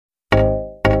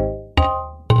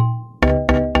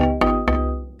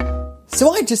So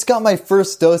I just got my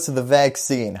first dose of the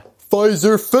vaccine.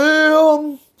 Pfizer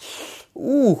fam!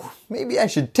 Ooh, maybe I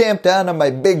should tamp down on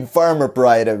my big pharma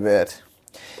pride a bit.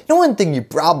 Now, one thing you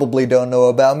probably don't know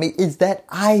about me is that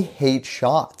I hate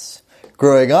shots.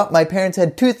 Growing up, my parents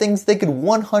had two things they could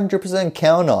 100%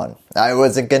 count on. I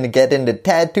wasn't going to get into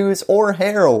tattoos or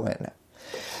heroin.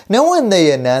 Now, when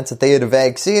they announced that they had a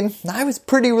vaccine, I was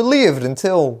pretty relieved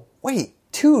until, wait,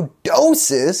 2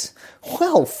 doses?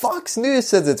 Well, Fox News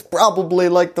says it's probably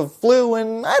like the flu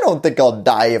and I don't think I'll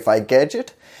die if I catch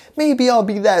it. Maybe I'll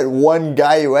be that one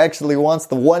guy who actually wants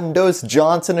the 1-dose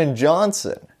Johnson &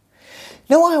 Johnson.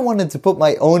 Now, I wanted to put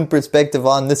my own perspective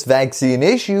on this vaccine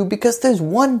issue because there's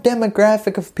one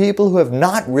demographic of people who have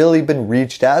not really been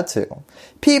reached out to.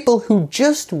 People who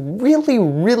just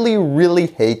really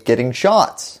hate getting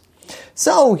shots.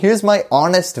 So here's my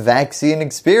honest vaccine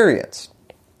experience.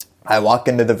 I walk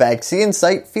into the vaccine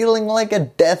site feeling like a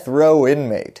death row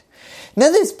inmate. Now,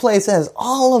 this place has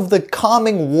all of the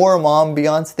calming warm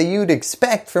ambiance that you'd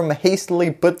expect from a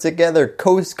hastily put together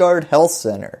Coast Guard health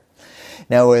center.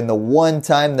 Now, in the one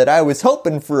time that I was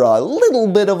hoping for a little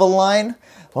bit of a line,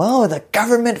 well, the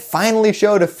government finally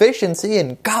showed efficiency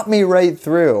and got me right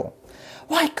through.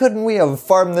 Why couldn't we have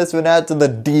farmed this one out to the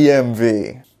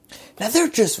DMV? Now, they're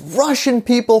just rushing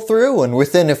people through, and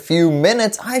within a few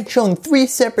minutes, I'd shown 3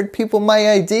 separate people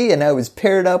my ID and I was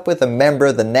paired up with a member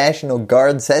of the National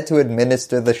Guard set to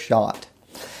administer the shot.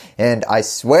 And I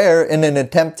swear, in an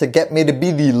attempt to get me to be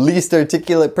the least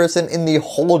articulate person in the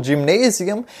whole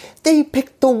gymnasium, they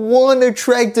picked the one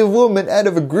attractive woman out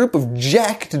of a group of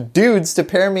jacked dudes to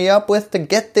pair me up with to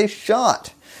get this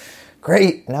shot.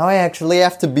 Great, now I actually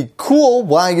have to be cool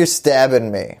while you're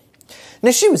stabbing me. Now,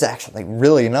 she was actually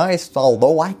really nice,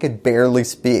 although I could barely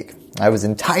speak. I was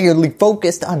entirely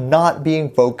focused on not being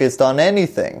focused on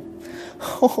anything.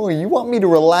 Oh, you want me to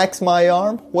relax my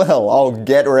arm? Well, I'll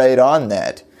get right on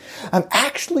that. I'm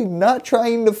actually not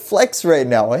trying to flex right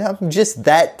now. I'm just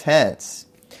that tense.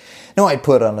 Now, I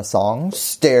put on a song,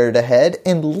 stared ahead,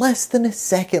 and less than a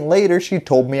second later, she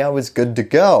told me I was good to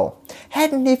go.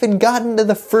 Hadn't even gotten to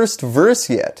the first verse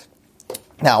yet.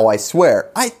 Now, I swear,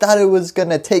 I thought it was going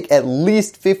to take at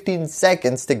least 15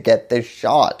 seconds to get this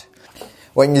shot.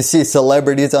 When you see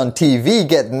celebrities on TV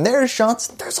getting their shots,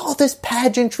 there's all this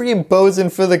pageantry and posing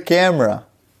for the camera.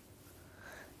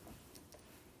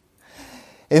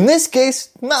 In this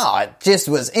case, it just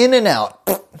was in and out.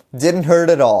 Didn't hurt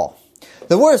at all.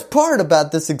 The worst part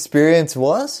about this experience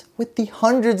was, with the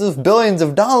hundreds of billions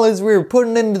of dollars we were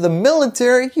putting into the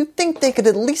military, you'd think they could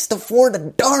at least afford a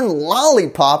darn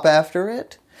lollipop after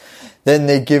it. Then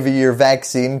they give you your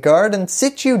vaccine card and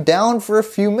sit you down for a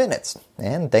few minutes,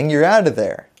 and then you're out of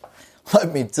there.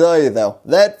 Let me tell you though,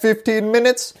 that 15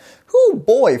 minutes, oh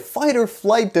boy, fight or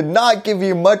flight did not give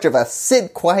you much of a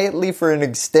sit quietly for an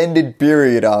extended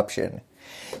period option.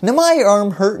 Now, my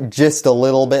arm hurt just a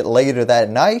little bit later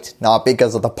that night, not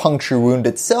because of the puncture wound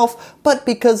itself, but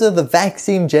because of the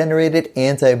vaccine-generated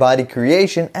antibody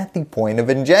creation at the point of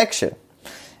injection.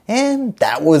 And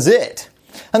that was it.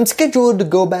 I'm scheduled to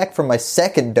go back for my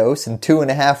second dose in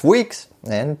 2.5 weeks,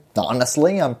 and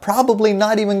honestly, I'm probably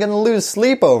not even going to lose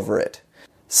sleep over it.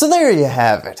 So there you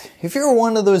have it. If you're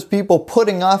one of those people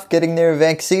putting off getting their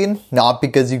vaccine, not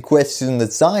because you question the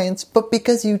science, but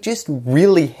because you just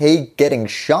really hate getting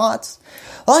shots,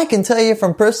 well, I can tell you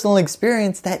from personal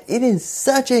experience that it is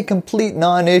such a complete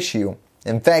non-issue.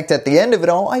 In fact, at the end of it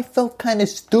all, I felt kind of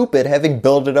stupid having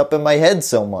built it up in my head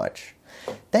so much.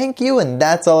 Thank you, and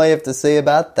that's all I have to say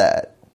about that.